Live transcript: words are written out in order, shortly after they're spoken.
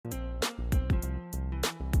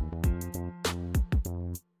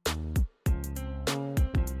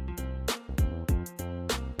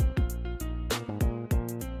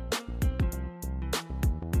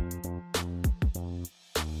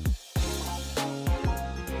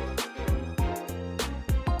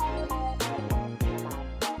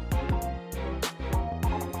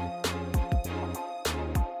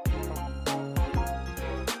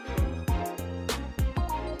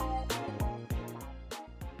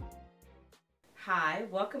Hi,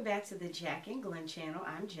 welcome back to the Jac and Glen channel.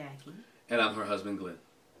 I'm Jackie. And I'm her husband, Glenn.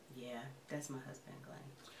 Yeah, that's my husband, Glenn.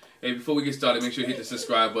 Hey, before we get started, make sure you hit the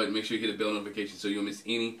subscribe button. Make sure you hit the bell notification so you don't miss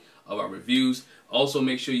any of our reviews. Also,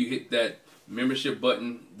 make sure you hit that membership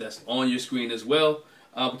button that's on your screen as well.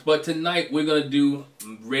 But tonight, we're going to do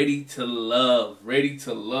Ready to Love. Ready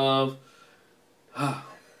to Love.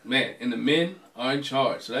 Man, and the men are in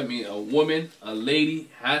charge. So that means a woman, a lady,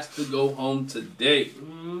 has to go home today.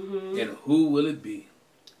 Mm-hmm. And who will it be?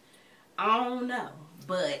 I don't know.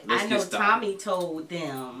 But I know Tommy told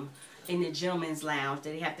them in the gentleman's lounge that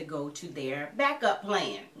they have to go to their backup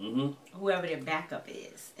plan. Mm-hmm. Whoever their backup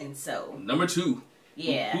is. And so... Number two.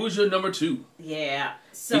 Yeah. Who's your number two? Yeah.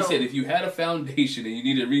 So he said if you had a foundation and you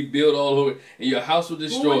need to rebuild all over and your house was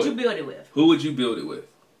destroyed. Who would you build it with? Who would you build it with?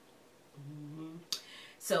 Mm-hmm.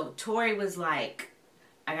 So Tori was like,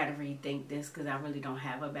 I got to rethink this because I really don't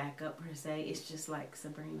have a backup per se. It's just like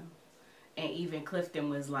Sabrina. And even Clifton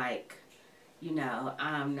was like, you know,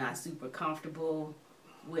 I'm not super comfortable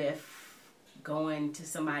with going to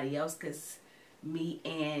somebody else because me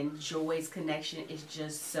and Joy's connection is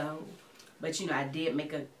just so. But, you know, I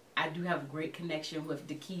do have a great connection with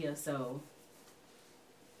Dakia, so.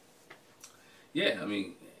 Yeah, I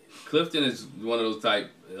mean, Clifton is one of those type,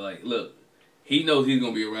 like, look, he knows he's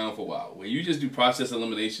going to be around for a while. When you just do process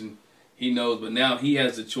elimination, he knows, but now he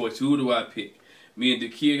has the choice. Who do I pick? Me and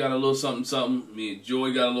Dakia got a little something, something. Me and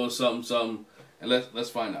Joy got a little something, something. And let's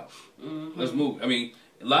find out. Mm-hmm. Let's move. I mean,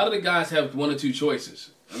 a lot of the guys have one or two choices.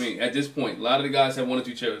 I mean, at this point, a lot of the guys have one or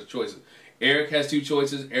two choices. Eric has two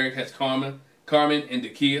choices. Eric has Carmen and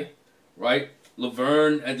Dakia, right?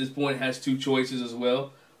 Laverne at this point has two choices as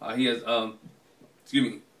well. He has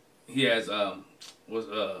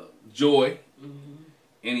Joy, mm-hmm.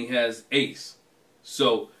 and he has Ace.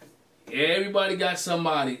 So everybody got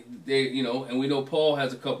somebody there, you know, and we know Paul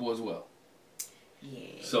has a couple as well.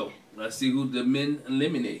 Yeah. So let's see who the men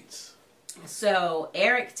eliminates. So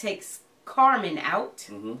Eric takes Carmen out.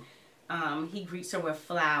 Mm-hmm. He greets her with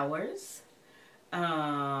flowers.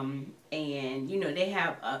 And you know, they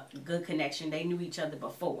have a good connection. They knew each other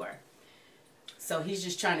before. So he's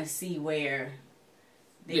just trying to see where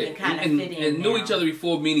they can kind of fit in. And knew now. each other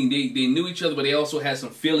before, meaning they knew each other, but they also had some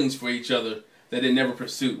feelings for each other that they never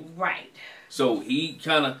pursued. Right. So he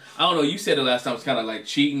kind of, I don't know, you said it last time, it's kind of like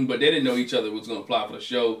cheating, but they didn't know each other was going to apply for the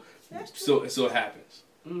show. That's true. So it happens.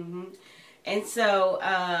 Mm-hmm. And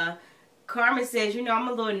so Carmen says, you know, I'm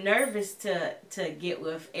a little nervous to get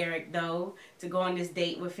with Eric, though, to go on this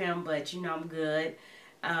date with him, but, you know, I'm good.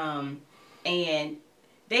 And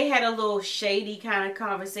they had a little shady kind of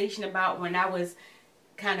conversation about when I was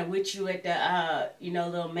kind of with you at the, you know,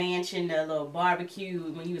 little mansion, the little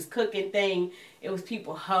barbecue, when you was cooking thing, it was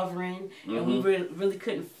people hovering, Mm-hmm. and we really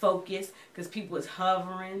couldn't focus because people was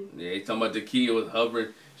hovering. Yeah, he's talking about Dakia was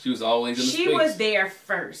hovering. She was always in the space. She was there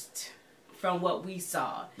first, from what we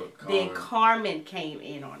saw. Then Carmen came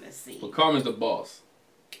in on the scene. But Carmen's the boss.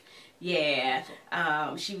 Yeah.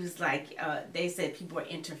 She was like, they said people were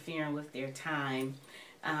interfering with their time.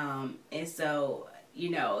 And so,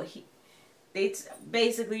 you know, they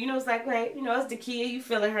basically, you know, it's like, hey, you know, it's Dakia, you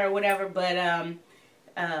feeling her, whatever. But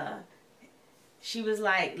she was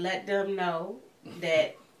like, let them know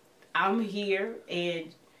that I'm here and,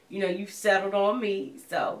 you know, you've settled on me.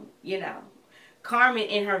 So, you know. Carmen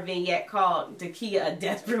in her vignette called Dakia a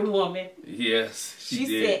desperate woman. Yes, she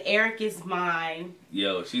did. Said, Eric is mine.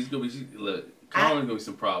 Yo, she's going to be, look, Carmen's going to be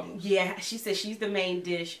some problems. Yeah, she said she's the main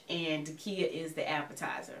dish and Dakia is the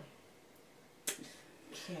appetizer.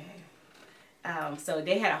 Okay. So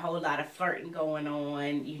they had a whole lot of flirting going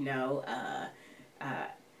on, you know.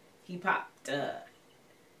 He popped,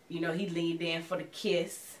 you know, he leaned in for the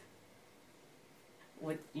kiss.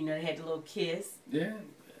 With, you know, they had the little kiss. Yeah.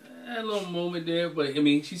 A little moment there, but I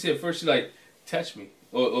mean, she said first, she's like, touch me,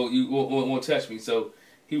 or you won't touch me. So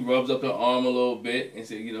he rubs up her arm a little bit and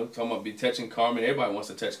said, you know, talking about be touching Carmen. Everybody wants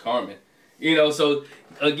to touch Carmen, you know. So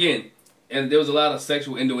again, and there was a lot of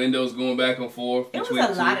sexual innuendos going back and forth. There was a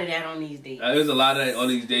lot of that on these dates. There was a lot of that on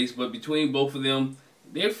these dates, but between both of them,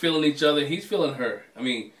 they're feeling each other. He's feeling her. I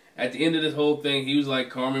mean, at the end of this whole thing, he was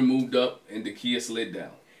like, Carmen moved up and Dakia slid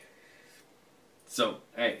down. So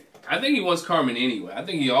hey. I think he wants Carmen anyway. I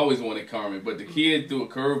think he always wanted Carmen, but the kid threw a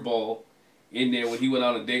curveball in there when he went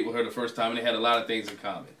on a date with her the first time, and they had a lot of things in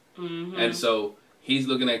common. Mm-hmm. And so he's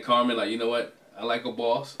looking at Carmen like, you know what? I like a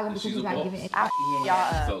boss, and she's a boss.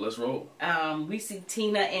 Yeah. So let's roll. We see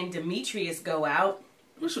Tina and Demetrius go out.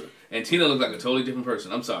 And Tina looks like a totally different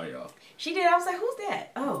person. I'm sorry, y'all. She did. I was like, who's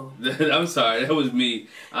that? Oh. I'm sorry. That was me.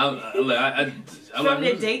 I'm From like,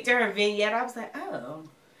 the date to her vignette, I was like, oh.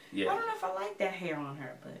 Yeah. I don't know if I like that hair on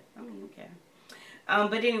her, but I mean, okay.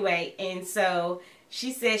 But anyway, and so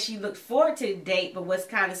she said she looked forward to the date, but was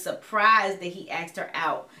kind of surprised that he asked her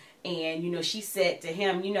out. And, you know, she said to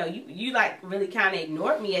him, you know, you like really kind of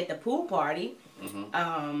ignored me at the pool party.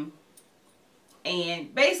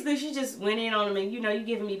 And basically she just went in on him and, you know, you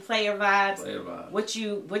giving me player vibes. What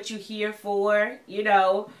you here for, you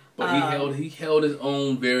know. But he held his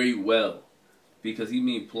own very well. Because he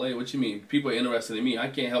mean play. What you mean? People are interested in me. I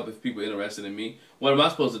can't help if people are interested in me. What am I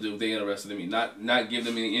supposed to do if they're interested in me? Not give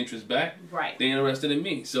them any interest back. Right. They're interested in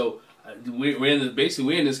me. So we're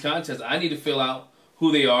in this contest. I need to fill out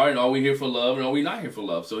who they are and are we here for love and are we not here for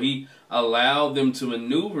love. So he allowed them to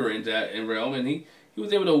maneuver into that realm, and he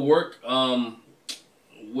was able to work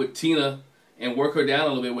with Tina and work her down a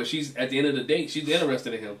little bit. Where she's at the end of the date, she's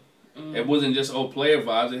interested in him. It wasn't just old player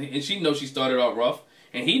vibes, and she knows she started off rough.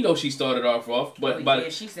 And he knows she started off rough,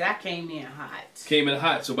 but she said I came in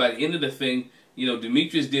hot. So by the end of the thing, you know,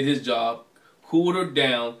 Demetrius did his job, cooled her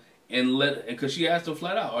down, and because she asked him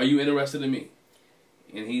flat out, "Are you interested in me?"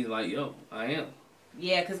 And he's like, "Yo, I am."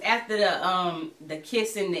 Yeah, because after the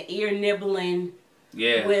kiss and the ear nibbling,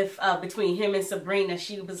 with between him and Sabrina,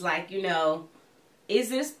 she was like, you know, is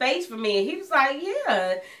there space for me? And he was like,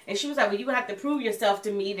 yeah. And she was like, well, you have to prove yourself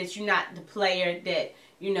to me that you're not the player that,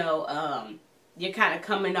 you know, you're kind of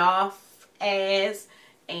coming off as,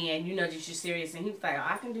 and you know that you're serious. And he was like, oh,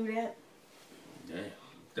 I can do that. Yeah,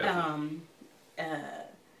 definitely.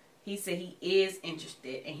 He said he is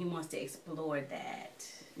interested and he wants to explore that.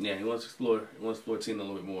 Yeah, he wants to explore Tina a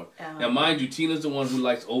little bit more. Now, mind you, Tina's the one who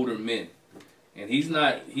likes older men, and he's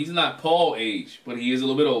not Paul age, but he is a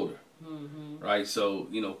little bit older, right? So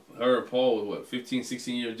you know, her and Paul, what, 15,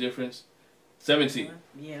 16 years difference. 17.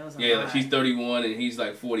 Yeah, it was a lot. Like she's 31 and he's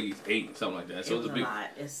like 48, something like that. So it's a big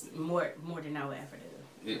lot. It's more than I would ever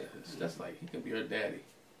do. Yeah, that's like he could be her daddy.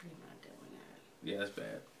 You're not doing that. Yeah, that's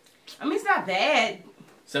bad. I mean, it's not bad.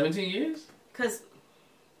 17 years? Cause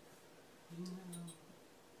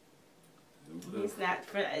it's not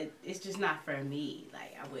for. It's just not for me.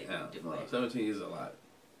 Like I wouldn't do it. 17 is a lot.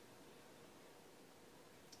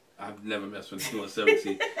 I've never messed with anyone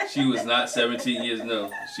 17. She was not 17 years.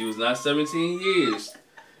 No, she was not 17 years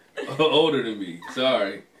older than me.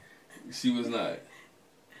 Sorry, she was not.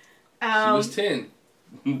 She was 10,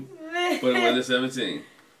 but it wasn't 17.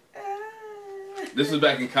 This was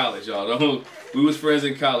back in college, y'all. We was friends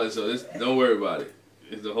in college, so don't worry about it.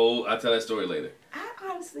 It's the whole. I'll tell that story later. I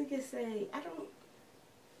honestly can say I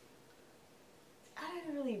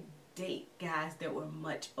didn't really date guys that were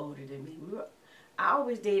much older than me. I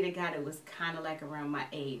always dated a guy that was kind of like around my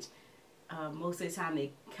age. Most of the time,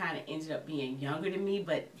 they kind of ended up being younger than me,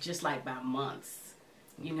 but just like by months,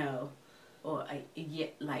 you know. Or I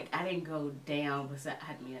didn't go down, but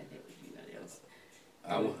I mean,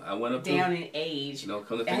 I went up down in age. No,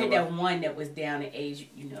 come to I think had about that one that was down in age,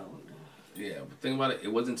 you know. Yeah, but think about it.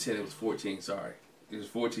 It wasn't 10. It was 14. Sorry, it was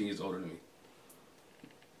 14 years older than me.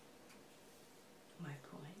 My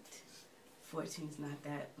point. 14 is not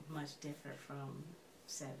that much different from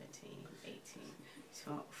 17, 18.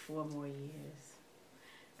 So 4 more years.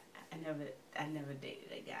 I never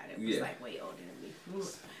dated a guy that was like way older than me.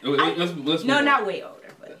 Let's no, not way older,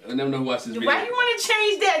 but I never know who watched this video. Why you want to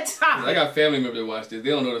change that topic? I got family members that watch this. They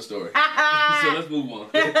don't know the story. So let's move on.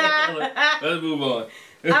 Let's move on.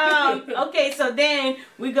 Okay, so then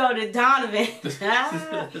we go to Donovan.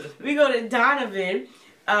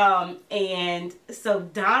 And so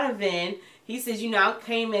Donovan, he says, you know, I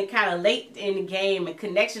came in kind of late in the game and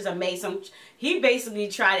connections are made. He basically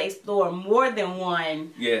tried to explore more than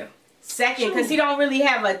one second because he don't really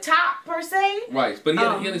have a top per se. Right, but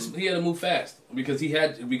he had to move fast because he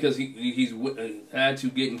had to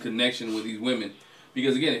get in connection with these women.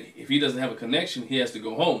 Because again, if he doesn't have a connection, he has to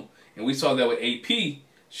go home. And we saw that with AP.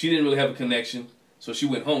 She didn't really have a connection, so she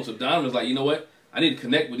went home. So Don was like, you know what? I need to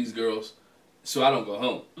connect with these girls so I don't go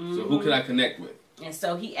home. So who can I connect with? And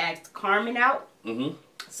so he asked Carmen out,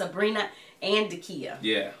 Sabrina, and Dakia.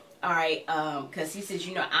 Yeah. All right, because he says,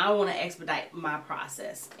 you know, I want to expedite my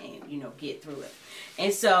process and, you know, get through it.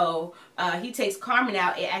 And so he takes Carmen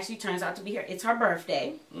out. It actually turns out to be it's her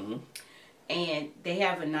birthday. And they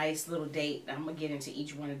have a nice little date. I'm going to get into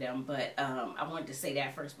each one of them, but I wanted to say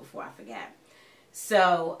that first before I forgot.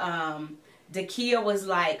 So Dakia was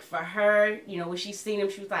like, for her, you know, when she seen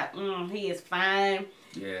him, she was like, he is fine.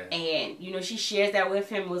 Yeah. And, you know, she shares that with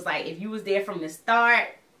him, was like, if you was there from the start,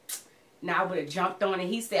 now I would have jumped on it.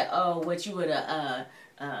 He said, oh, what you would have,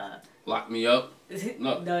 locked me up?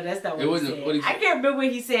 No, that's not what he said. I can't remember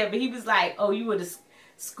what he said, but he was like, oh, you would have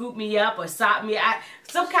scooped me up or sopped me.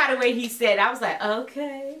 Some kind of way he said. I was like,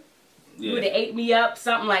 okay. Yeah. You would have ate me up,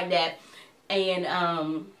 something like that.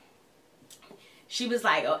 And she was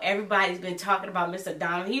like, oh, everybody's been talking about Mr.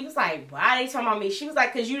 Donovan. He was like, why are they talking about me? She was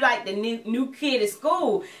like, because you like the new kid at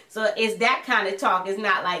school. So it's that kind of talk. It's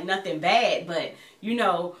not like nothing bad. But, you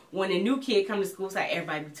know, when a new kid comes to school, it's like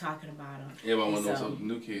everybody be talking about him. Everybody want to know what's up with the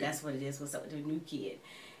new kid. That's what it is. What's up with the new kid?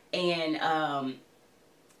 And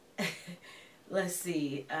let's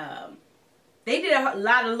see. They did a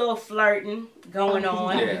lot of little flirting going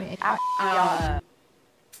on. Yeah.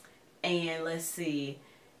 And let's see.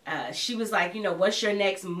 She was like, you know, what's your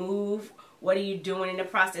next move? What are you doing in the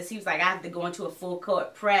process? He was like, I have to go into a full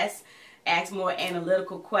court press, ask more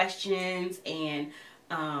analytical questions. And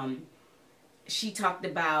she talked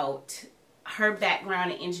about her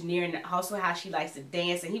background in engineering and also how she likes to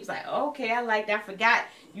dance. And he was like, oh, okay, I like that. I forgot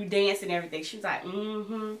you dance and everything. She was like,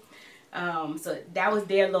 so that was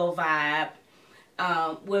their little vibe.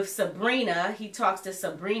 With Sabrina, he talks to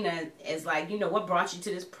Sabrina as like, you know, what brought you to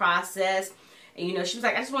this process? And, you know, she was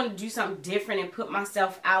like, I just want to do something different and put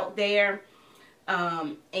myself out there.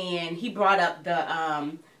 And he brought up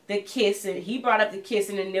the kiss. And he brought up the kiss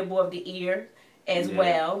and the nibble of the ear as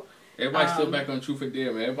well. Everybody's still back on Truth or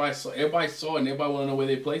Dare, man. Everybody saw it, and everybody want to know where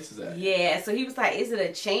their place is at. Yeah, so he was like, is it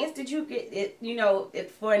a chance that you get it, you know,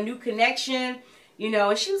 for a new connection? You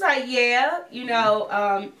know, and she was like, yeah, you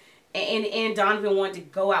know, and Donovan wanted to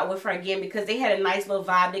go out with her again because they had a nice little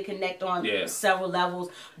vibe. They connect on several levels.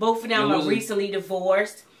 Both of them are recently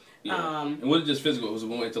divorced. Yeah. It wasn't just physical. It was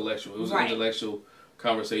more intellectual. It was an intellectual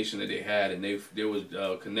conversation that they had, and they was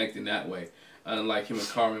connecting that way. Unlike him and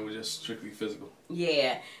Carmen, was just strictly physical.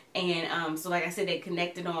 Yeah, and so like I said, they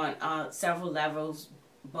connected on several levels.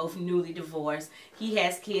 Both newly divorced. He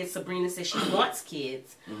has kids. Sabrina says she wants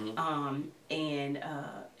kids. And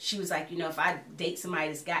she was like, you know, if I date somebody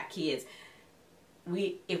that's got kids,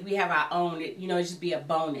 if we have our own, you know, it just be a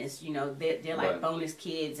bonus. You know, they're like bonus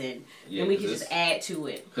kids, and then we can just add to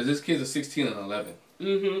it. Because his kids are 16 and 11.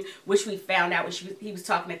 Which we found out when he was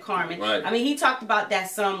talking to Carmen. Right. I mean, he talked about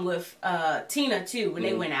that some with Tina too when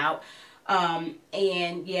they went out.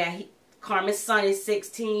 And yeah, Carmen's son is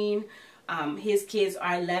 16. His kids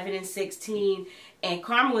are 11 and 16. And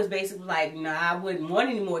Carmen was basically like, nah, I wouldn't want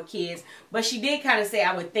any more kids. But she did kind of say,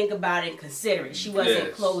 I would think about it and consider it. She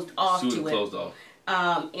wasn't closed off to it. She wasn't closed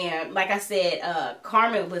off. And like I said,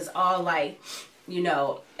 Carmen was all like, you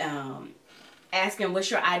know, asking, what's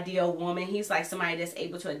your ideal woman? He's like somebody that's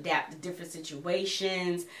able to adapt to different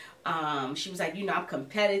situations. She was like, you know, I'm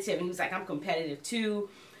competitive. And he was like, I'm competitive too.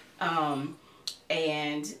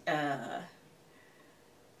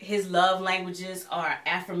 His love languages are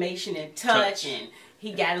affirmation and touch. And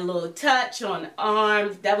he got a little touch on the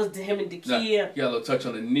arms. That was him and Dakia. He got a little touch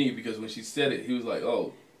on the knee because when she said it, he was like,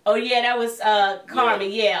 oh. Oh yeah, that was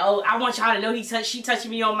Carmen. Yeah. Oh, I want y'all to know she touching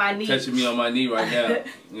me on my knee. Touching me on my knee right now.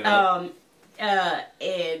 You know?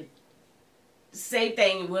 And same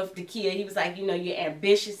thing with Dakia. He was like, you know, you're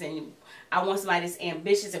ambitious, and I want somebody that's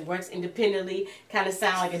ambitious and works independently. Kind of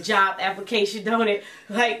sound like a job application, don't it?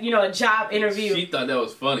 Like, you know, a job interview. She thought that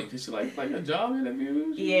was funny because she's like a job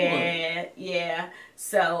interview? Yeah.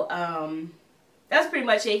 So, that's pretty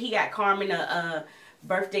much it. He got Carmen a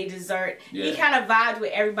birthday dessert. Yeah. He kind of vibed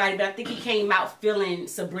with everybody, but I think he came out feeling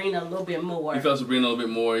Sabrina a little bit more. He felt Sabrina a little bit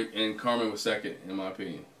more, and Carmen was second, in my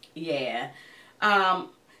opinion. Yeah.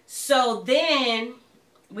 So then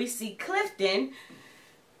we see Clifton.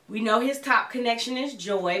 We know his top connection is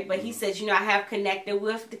Joy, but he says, you know, I have connected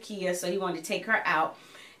with Dakia, so he wanted to take her out.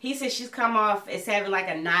 He says she's come off as having like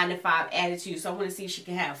a 9-to-5 attitude, so I want to see if she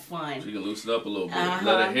can have fun. She can loosen up a little bit, let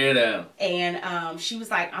her hair down. And she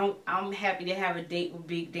was like, I'm happy to have a date with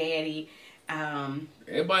Big Daddy.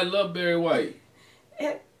 Everybody love Barry White.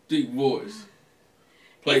 Deep voice.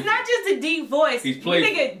 It's not just a deep voice. He's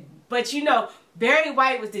playful. But you know, Barry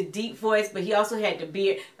White was the deep voice, but he also had the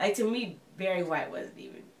beard. Like, to me, Barry White wasn't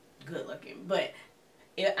even good looking, but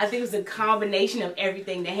I think it was a combination of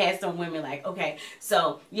everything that had some women like, okay,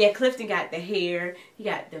 so yeah, Clifton got the hair, he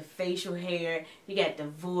got the facial hair, he got the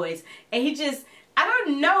voice, and he just, I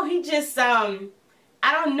don't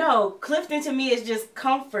know, Clifton to me is just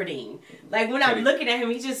comforting. Like, when I'm looking at him,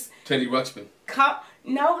 he just Teddy Ruxpin.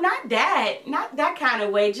 No, not that kind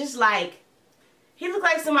of way. Just like, he looked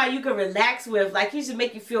like somebody you could relax with. Like, he should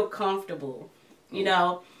make you feel comfortable, you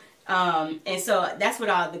know. And so that's what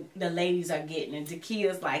all the ladies are getting. And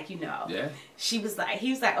Dakia's like, you know, he was like,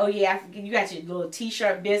 oh yeah, you got your little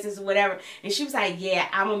t-shirt business or whatever. And she was like, yeah,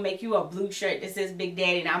 I'm gonna make you a blue shirt that says Big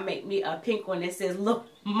Daddy, and I'll make me a pink one that says Little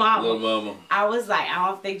Mama. Little Mama. I was like, I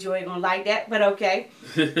don't think Joy gonna like that, but okay.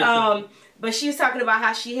 But she was talking about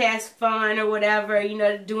how she has fun or whatever, you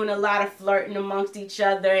know, doing a lot of flirting amongst each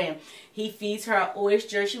other, and he feeds her an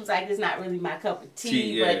oyster. She was like, it's not really my cup of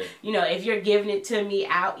tea, but, you know, if you're giving it to me,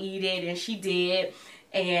 I'll eat it. And she did.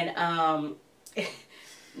 And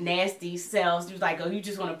Nasty Self, she was like, oh, you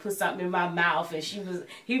just want to put something in my mouth. And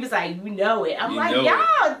he was like, you know it. I'm like,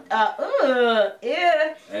 y'all,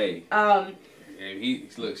 yeah. Hey.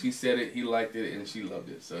 And look, she said it, he liked it, and she loved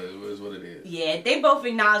it. So it was what it is. Yeah, they both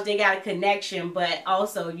acknowledge they got a connection, but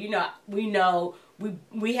also, you know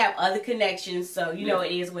we have other connections, so you know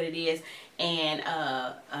it is what it is. And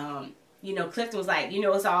you know, Clifton was like, you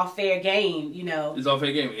know, it's all fair game, you know. It's all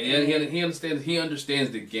fair game. And he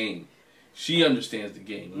understands the game. She understands the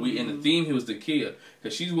game. In the theme, he was the Kia,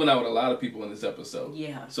 because she's went out with a lot of people in this episode.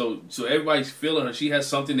 Yeah. So everybody's feeling her. She has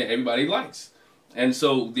something that everybody likes. And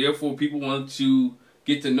so, therefore, people want to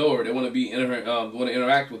get to know her. They want to be in her, want to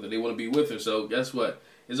interact with her. They want to be with her. So, guess what?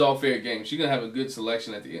 It's all fair game. She's gonna have a good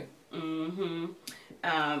selection at the end.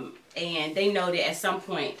 And they know that at some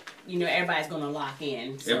point, you know, everybody's gonna lock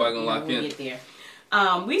in. So, everybody's gonna lock in. Get there.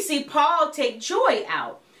 We see Paul take Joy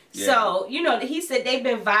out. Yeah. So, you know, he said they've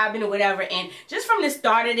been vibing or whatever. And just from the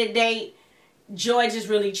start of the date, Joy just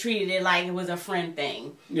really treated it like it was a friend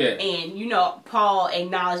thing. Yeah. And, you know, Paul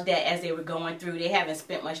acknowledged that as they were going through. They haven't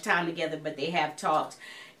spent much time together, but they have talked.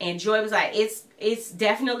 And Joy was like, it's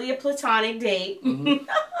definitely a platonic date.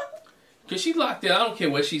 Because she's locked in. I don't care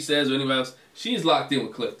what she says or anybody else. She's locked in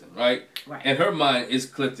with Clifton, right? Right. And her mind is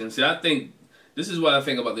Clifton. See, I think, this is what I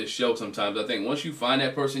think about this show sometimes. I think once you find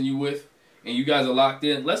that person you with, and you guys are locked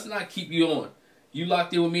in, let's not keep you on. You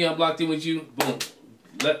locked in with me, I'm locked in with you. Boom.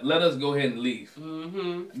 Let us go ahead and leave.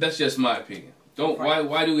 That's just my opinion. Don't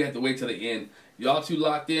why do we have to wait till the end? Y'all too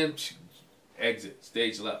locked in. Exit.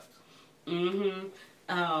 Stage left.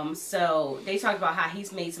 So they talked about how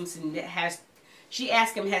he's made some she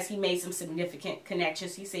asked him, has he made some significant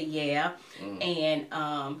connections? He said, yeah. And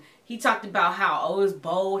he talked about how, it was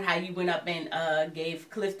bold, how you went up and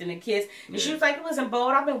gave Clifton a kiss. And she was like, it wasn't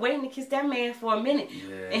bold. I've been waiting to kiss that man for a minute.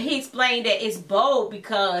 And he explained that it's bold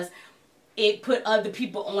because it put other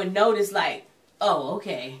people on notice, like, oh,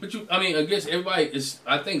 okay. But I mean, I guess everybody is,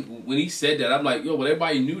 I think when he said that, I'm like, yo, but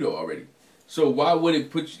everybody knew though already. So why would it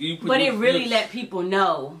put you... But it really let people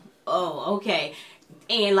know, oh, okay.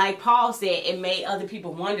 And like Paul said, it made other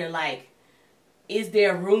people wonder, like, is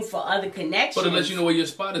there room for other connections? But it lets you know where your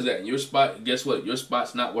spot is at. Your spot, guess what? Your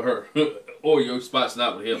spot's not with her. Or your spot's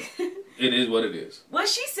not with him. It is what it is. Well,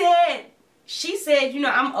 she said, you know,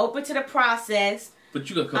 I'm open to the process. But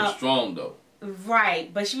you gotta come strong, though.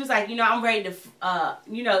 Right. But she was like, you know, I'm ready to,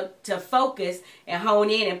 you know, to focus and hone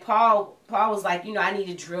in. And Paul was like, you know, I need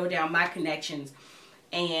to drill down my connections.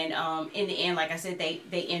 And in the end, like I said,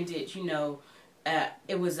 they ended, you know,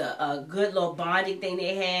 it was a good little bonding thing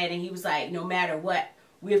they had. And he was like, no matter what,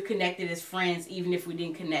 we've connected as friends, even if we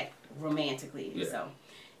didn't connect romantically. Yeah. So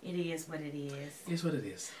it is what it is. It is what it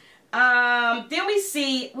is. Then we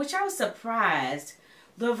see, which I was surprised,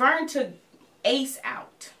 Laverne took Ace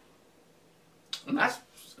out. I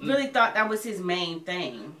really thought that was his main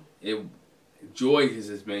thing. Joy is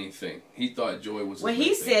his main thing. He thought Joy was his main thing. Well,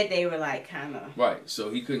 he said they were like kind of... Right,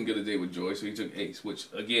 so he couldn't get a date with Joy, so he took Ace, which,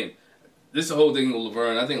 again, this is the whole thing with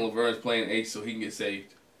Laverne. I think Laverne's playing Ace so he can get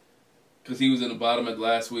saved. Because he was in the bottom of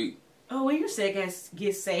last week. Oh, well, you said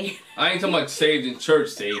get saved. I ain't talking about saved in church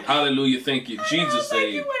saved. Hallelujah, thank you. Jesus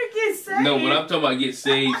saved. You want to get saved. No, but I'm talking about get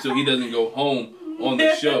saved so he doesn't go home on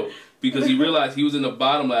the show. Because he realized he was in the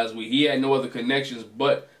bottom last week. He had no other connections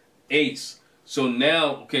but Ace. So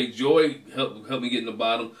now, okay, Joy helped me get in the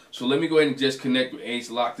bottom. So let me go ahead and just connect with Ace,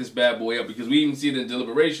 lock this bad boy up. Because we even see it in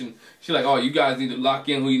deliberation. She's like, oh, you guys need to lock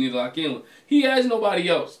in who you need to lock in with. He has nobody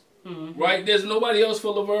else. Right? There's nobody else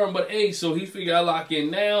for Laverne but Ace. So he figured, I lock in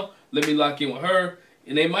now. Let me lock in with her.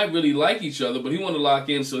 And they might really like each other, but he wanted to lock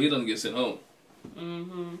in so he doesn't get sent home.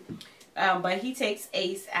 But he takes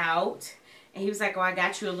Ace out. And he was like, oh, I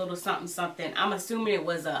got you a little something, something. I'm assuming it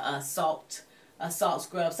was a salt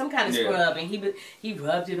scrub, some kind of scrub. And he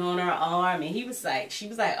rubbed it on her arm. And she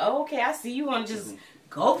was like, oh, okay, I see you want to just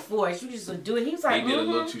go for it. You just do it. He was like, he did a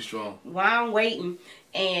little too strong. While I'm waiting.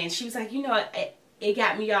 And she was like, you know, it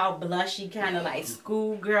got me all blushy, kind of like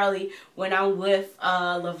schoolgirly when I'm with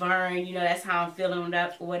Laverne. You know, that's how I'm feeling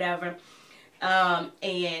or whatever. And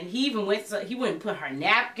he even went and put her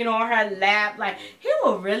napkin on her lap. Like, he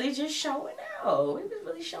was really just showing out. He was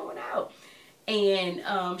really showing out.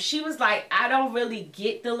 And she was like, I don't really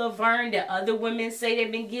get the Laverne that other women say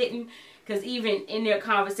they've been getting. Because even in their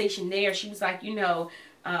conversation there, she was like, you know,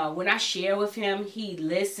 when I share with him, he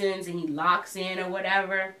listens and he locks in or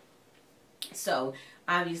whatever. So,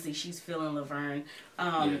 obviously, she's feeling Laverne.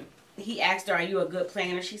 he asked her, "Are you a good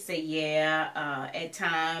planner?" She said, "Yeah, at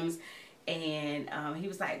times." And he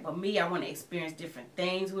was like, "Well, me, I want to experience different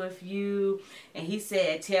things with you." And he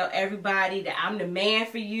said, "Tell everybody that I'm the man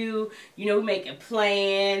for you. You know, we're making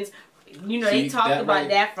plans." You know, they talked about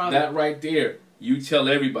that from... That right there. You tell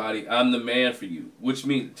everybody I'm the man for you. Which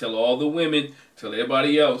means tell all the women, tell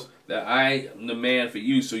everybody else that I am the man for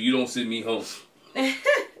you so you don't send me home.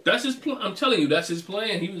 That's his plan. I'm telling you, that's his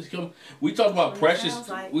plan. He was come. We talked about Precious.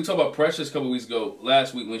 Like. We talked about Precious a couple weeks ago,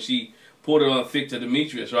 last week, when she pulled it on thick to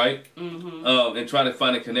Demetrius, right? Mm-hmm. And trying to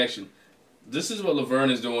find a connection. This is what Laverne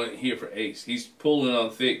is doing here for Ace. He's pulling on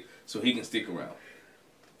thick so he can stick around.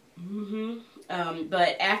 Mm-hmm.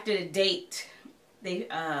 But after the date,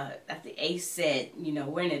 after Ace said, you know,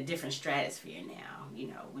 we're in a different stratosphere now. You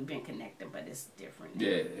know, we've been connecting, but it's different now.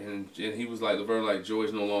 Yeah, and he was like, Laverne, like,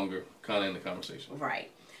 Joy's no longer kind of in the conversation. Right.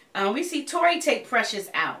 We see Tori take Precious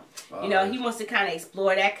out. You know, he wants to kind of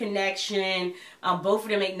explore that connection. Both of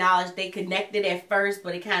them acknowledged they connected at first,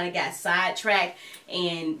 but it kind of got sidetracked.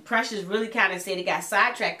 And Precious really kind of said it got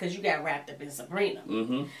sidetracked because you got wrapped up in Sabrina.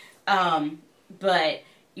 Mm-hmm. But,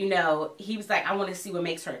 you know, he was like, I want to see what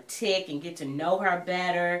makes her tick and get to know her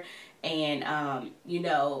better. And, you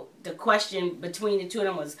know, the question between the two of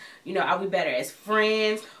them was, you know, are we better as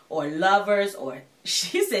friends or lovers? Or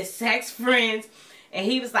she said sex friends. And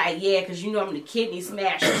he was like, yeah, because you know I'm the kidney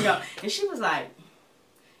smasher, you know. And she was like,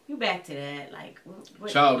 you back to that. Like,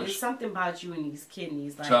 what, childish. There's something about you and these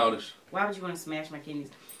kidneys. Like, childish. Why would you want to smash my kidneys?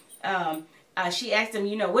 She asked him,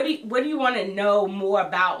 you know, what do you want to know more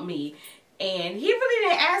about me? And he really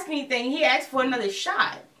didn't ask anything. He asked for another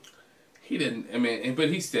shot. He didn't. I mean, but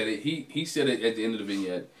he said it. He said it at the end of the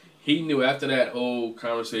vignette. He knew after that whole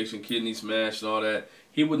conversation, kidney smash and all that,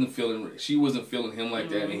 she wasn't feeling him like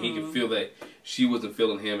that, and he could feel that she wasn't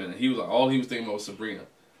feeling him, and he was like, all he was thinking about was Sabrina.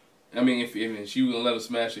 I mean, if she was gonna let him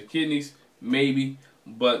smash her kidneys, maybe,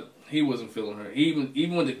 but he wasn't feeling her.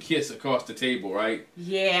 Even with the kiss across the table, right?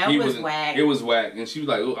 Yeah, it was whack. It was whack, and she was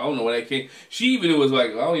like, oh, I don't know where that came. She even was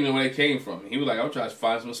like, I don't even know where that came from. He was like, I'm trying to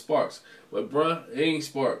find some sparks, but bruh, it ain't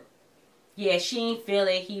spark. Yeah, she didn't feel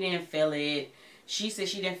it. He didn't feel it. She said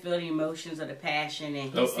she didn't feel the emotions or the passion,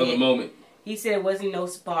 and he said, of the moment. He said it wasn't no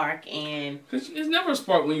spark, and... Cause it's never a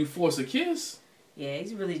spark when you force a kiss. Yeah,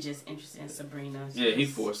 he's really just interested in Sabrina. Yeah, he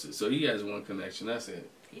forced it, so he has one connection. That's it.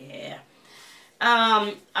 Yeah.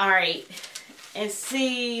 All right. And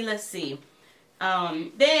let's see.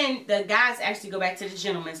 Then the guys actually go back to the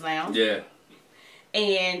gentleman's lounge. Yeah.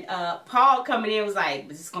 And Paul coming in was like,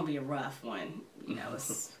 this is going to be a rough one. You know,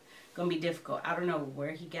 it's going to be difficult. I don't know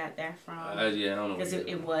where he got that from. Yeah, I don't know. Because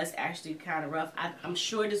it was actually kind of rough. I'm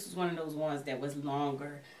sure this was one of those ones that was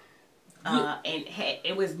longer. And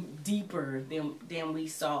it was deeper than we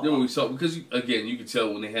saw. Because, again, you could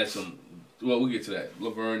tell when they had some... Well, we'll get to that.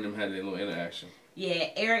 Laverne and them had their little interaction. Yeah,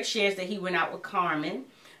 Eric shares that he went out with Carmen.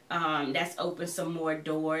 That's opened some more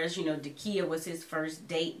doors. You know, Dakia was his first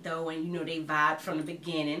date, though, and, you know, they vibed from the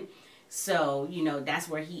beginning. So, you know, that's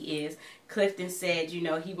where he is. Clifton said, you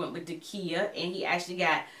know, he went with Dakia, and he actually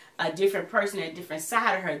got a different person, a different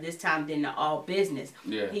side of her this time than the all business.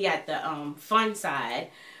 Yeah. He got the fun side.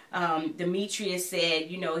 Demetrius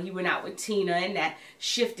said, you know, he went out with Tina, and that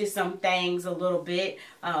shifted some things a little bit.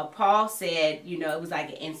 Paul said, you know, it was like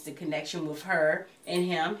an instant connection with her and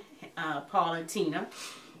him, Paul and Tina.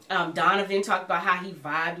 Donovan talked about how he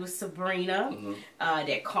vibed with Sabrina,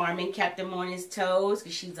 that Carmen kept him on his toes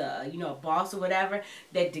because she's a boss or whatever,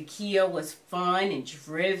 that Dakia was fun and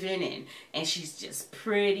driven and she's just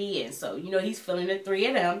pretty, and so, you know, he's feeling the three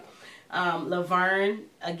of them. Laverne,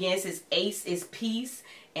 again, says Ace is peace,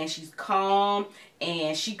 and she's calm,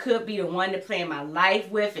 and she could be the one to plan my life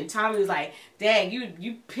with. And Tommy was like, dang,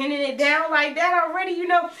 you pinning it down like that already, you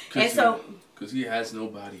know? And so, because he has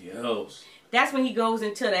nobody else. That's when he goes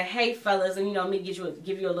into the, hey fellas, and, you know, let me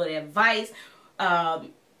give you a little advice.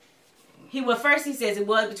 First he says it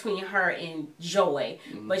was between her and Joy,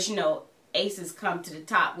 but, you know, Ace has come to the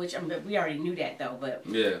top, which, I mean, we already knew that though, but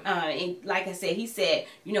yeah. And like I said, he said,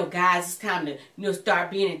 you know, guys, it's time to, you know,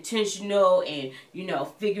 start being intentional and, you know,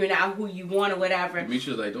 figuring out who you want or whatever. Demetrius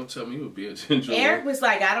was like, don't tell me who be intentional. Eric was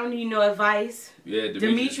like, I don't need no advice. Yeah,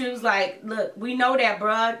 Demetrius was like, look, we know that,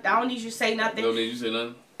 bruh. I don't need you to say nothing. Don't need you to say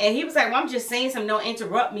nothing. And he was like, well, I'm just saying something, don't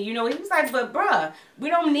interrupt me. You know, he was like, but bruh, we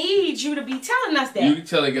don't need you to be telling us that. You can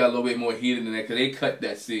tell it got a little bit more heated than that because they cut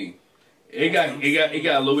that scene. It got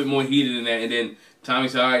a little bit more heated than that, and then Tommy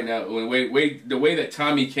said, all right, now, the way that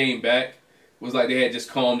Tommy came back was like they had just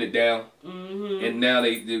calmed it down, and now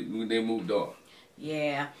they moved on.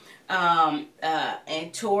 Yeah.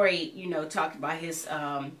 And Tori, you know, talked about his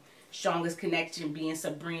strongest connection being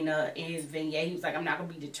Sabrina in his vignette. He was like, I'm not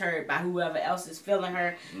gonna be deterred by whoever else is feeling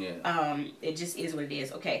her. Yeah. It just is what it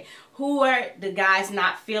is. Okay, who are the guys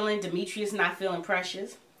not feeling? Demetrius not feeling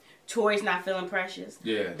Precious. Tori's not feeling Precious.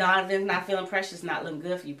 Yeah. Donovan's not feeling Precious. Not looking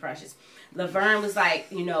good for you, Precious. Laverne was like,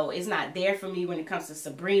 you know, it's not there for me when it comes to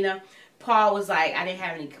Sabrina. Paul was like, I didn't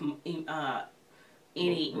have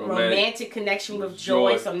any romantic connection with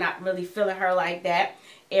Joy, so I'm not really feeling her like that.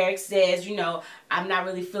 Eric says, you know, I'm not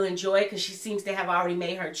really feeling Joy because she seems to have already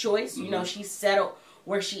made her choice. You know, she's settled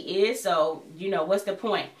where she is, so, you know, what's the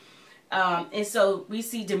point? And so we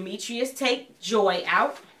see Demetrius take Joy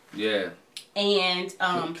out. Yeah. And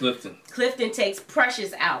Clifton takes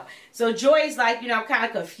Precious out. So Joy's like, you know, I'm kind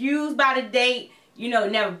of confused by the date. You know,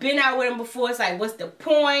 never been out with him before. It's like, what's the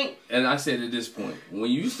point? And I said at this point,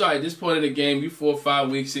 when you start at this point of the game, you 4 or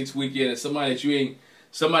 5 weeks, 6 weekend, and somebody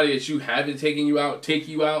that you haven't taken you out, take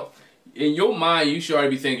you out, in your mind, you should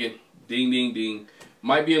already be thinking, ding, ding, ding,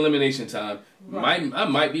 might be elimination time. Right. I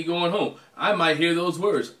might be going home. I might hear those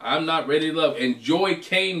words. I'm not ready to love. And Joy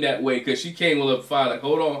came that way because she came with a fire. Like,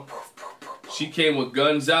 hold on. She came with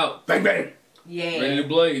guns out. Bang, bang. Yeah. Ready to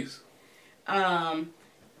blaze.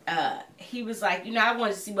 He was like, you know, I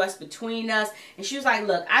wanted to see what's between us. And she was like,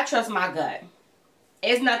 look, I trust my gut.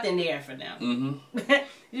 There's nothing there for them.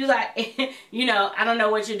 She was like, you know, I don't know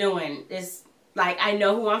what you're doing. It's like, I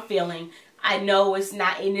know who I'm feeling. I know it's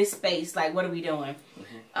not in this space. Like, what are we doing?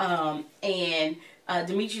 And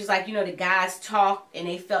Demetrius like, you know, the guys talked and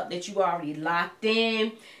they felt that you were already locked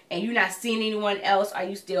in and you're not seeing anyone else. Are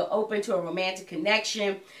you still open to a romantic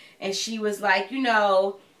connection? And she was like, you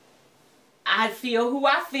know, I feel who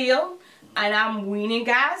I feel and I'm weaning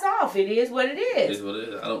guys off. It is what it is. It is what it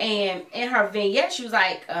is. And in her vignette, she was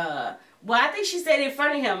like, well, I think she said in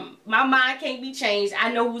front of him, my mind can't be changed.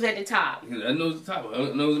 I know who's at the top. I know who's the top. I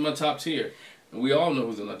know who's in my top tier. And we all know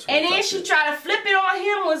who's in our top tier. And then she tried to flip it on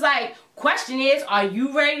him, was like, question is, are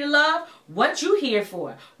you ready to love? What you here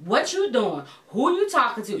for? What you doing? Who you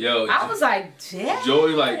talking to? Yo, I was like, damn.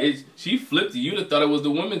 Joey, like, she flipped it. You'd have thought it was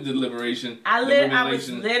the women's deliberation. I was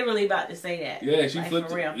literally about to say that. Yeah, she like,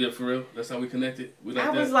 flipped for real. it. Yeah, for real. That's how we connected. We like I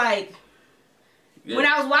was like, when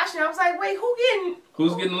I was watching, I was like, wait,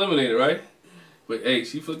 who's getting eliminated, right? But hey,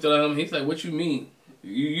 she flipped it on him. He's like, what you mean?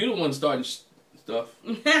 You the one starting stuff.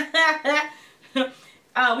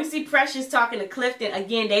 We see Precious talking to Clifton.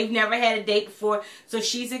 Again, they've never had a date before, so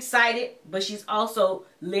she's excited, but she's also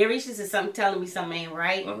leery. She says, something telling me something ain't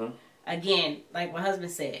right. Again, like my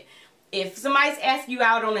husband said, if somebody's asking you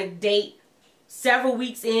out on a date several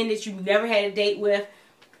weeks in that you've never had a date with,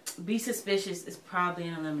 be suspicious. It's probably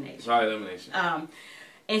an elimination. Probably elimination.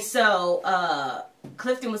 And so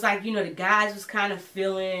Clifton was like, you know, the guys was kind of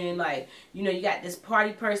feeling like, you know, you got this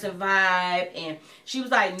party person vibe. And she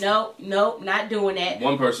was like, nope, not doing that.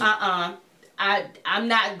 One person. I'm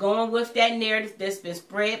not going with that narrative that's been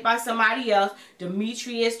spread by somebody else.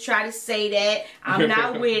 Demetrius tried to say that. I'm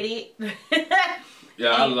not with it.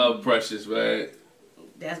 Yeah, I love Precious, man.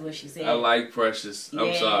 That's what she said. I like Precious. Yeah.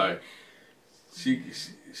 I'm sorry.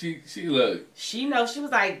 She look. She knows. She was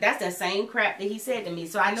like, that's the same crap that he said to me.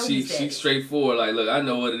 So I know he said she's straightforward. Like, look, I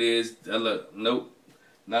know what it is. Look, nope,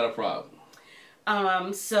 not a problem.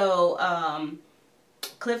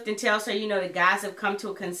 Clifton tells her, you know, the guys have come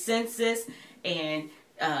to a consensus, and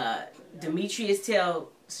Demetrius tells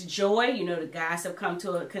Joy, you know, the guys have come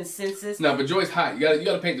to a consensus. No, but Joy's hot. You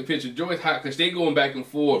gotta paint the picture. Joy's hot because they going back and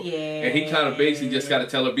forth. Yeah. And he kind of basically just gotta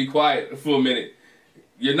tell her, be quiet for a minute.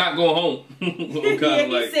 You're not going home.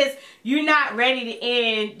 He says, you're not ready to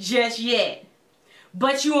end just yet.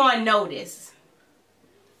 But you on notice.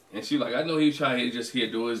 And she like, I know he's trying to just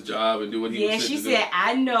here do his job and do what he was she said,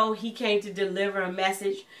 I know he came to deliver a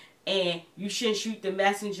message and you shouldn't shoot the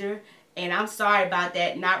messenger. And I'm sorry about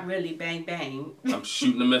that. Not really. Bang, bang. I'm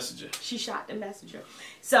shooting the messenger. She shot the messenger.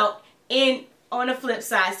 So, on the flip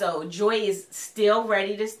side, so Joy is still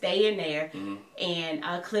ready to stay in there,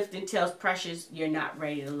 and Clifton tells Precious, "You're not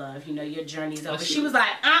ready to love. You know your journey's over." She was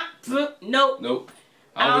like, "Nope,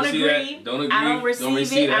 I don't agree. Don't agree. I don't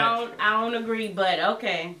receive it. I don't agree." But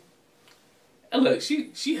okay. And look,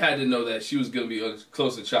 she had to know that she was gonna be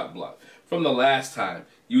close to chop block from the last time.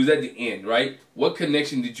 You was at the end, right? What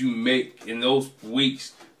connection did you make in those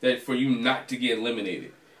weeks that for you not to get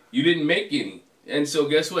eliminated? You didn't make any. And so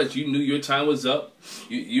guess what? You knew your time was up.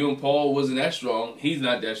 You and Paul wasn't that strong. He's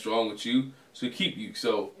not that strong with you, so keep you.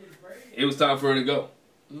 So it was time for her to go.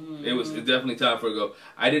 It was definitely time for her to go.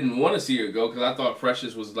 I didn't want to see her go because I thought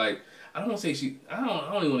Precious was like, I don't want to say I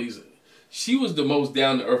don't even want to use it. She was the most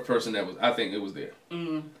down to earth person that was. I think it was there.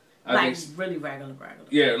 Like really regular.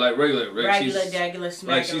 Yeah, like regular. Regular, smagular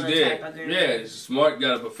like she's there. type of girl. Yeah, she's smart,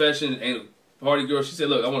 got a profession, ain't a party girl. She said,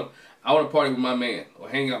 "Look, I want to party with my man or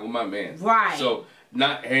hang out with my man." Right. So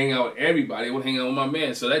not hang out with everybody. I want to hang out with my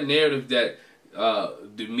man. So that narrative that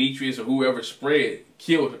Demetrius or whoever spread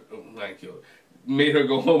killed her. Not killed her. Made her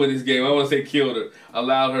go home in this game. I want to say killed her.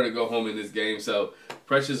 Allowed her to go home in this game. So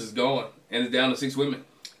Precious is gone and it's down to 6 women.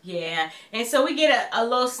 Yeah, and so we get a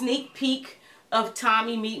little sneak peek of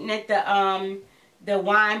Tommy meeting at the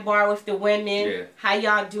wine bar with the women. Yeah. How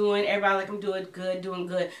y'all doing? Everybody like, I'm doing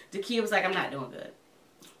good. Dakia was like, I'm not doing good.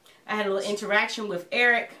 I had a little interaction with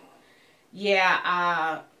Eric.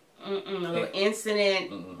 Yeah, a little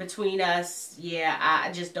incident between us. Yeah,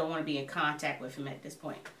 I just don't want to be in contact with him at this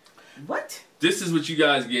point. What? This is what you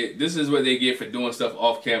guys get. This is what they get for doing stuff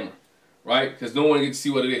off camera. Right? Because no one gets to see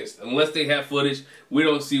what it is. Unless they have footage, we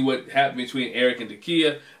don't see what happened between Eric and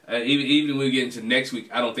Dakia. Even when we get into next week,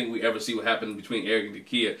 I don't think we ever see what happened between Eric and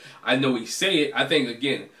Dakia. I know we say it. I think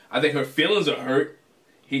her feelings are hurt.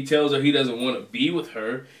 He tells her he doesn't want to be with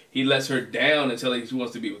her. He lets her down and tells her he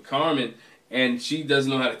wants to be with Carmen. And she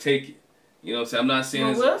doesn't know how to take it. You know what I'm saying? I'm not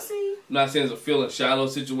saying we'll see. I'm not saying it's a feeling shallow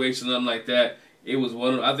situation, nothing like that. It was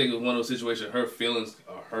I think it was one of those situations her feelings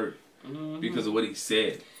are hurt because of what he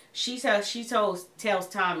said. She tells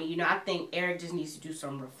Tommy, you know, I think Eric just needs to do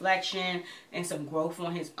some reflection and some growth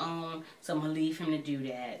on his own, so I'm going to leave him to do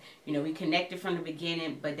that. You know, we connected from the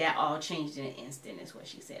beginning, but that all changed in an instant is what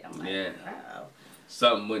she said. I'm like, uh-oh.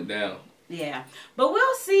 Something went down. Yeah. But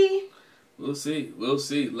we'll see. We'll see.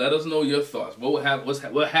 Let us know your thoughts. What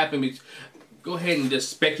happened? Go ahead and just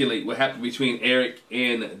speculate what happened between Eric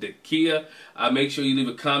and Dakia. Make sure you leave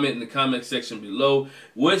a comment in the comment section below.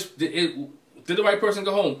 Did the right person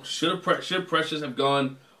go home? Should Precious have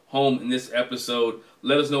gone home in this episode?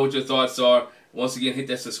 Let us know what your thoughts are. Once again, hit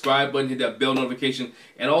that subscribe button, hit that bell notification,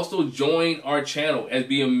 and also join our channel and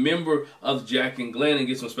be a member of Jac and Glen and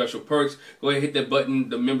get some special perks. Go ahead and hit that button,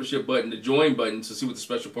 the membership button, the join button to see what the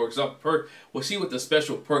special perks are. We'll see what the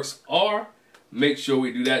special perks are. Make sure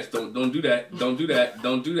we do that. Don't do that. Don't do that.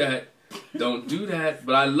 Don't do that. Don't do that.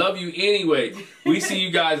 But I love you anyway. We see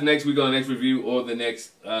you guys next week on the next review or the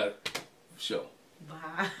next show.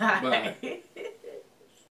 Bye. Bye.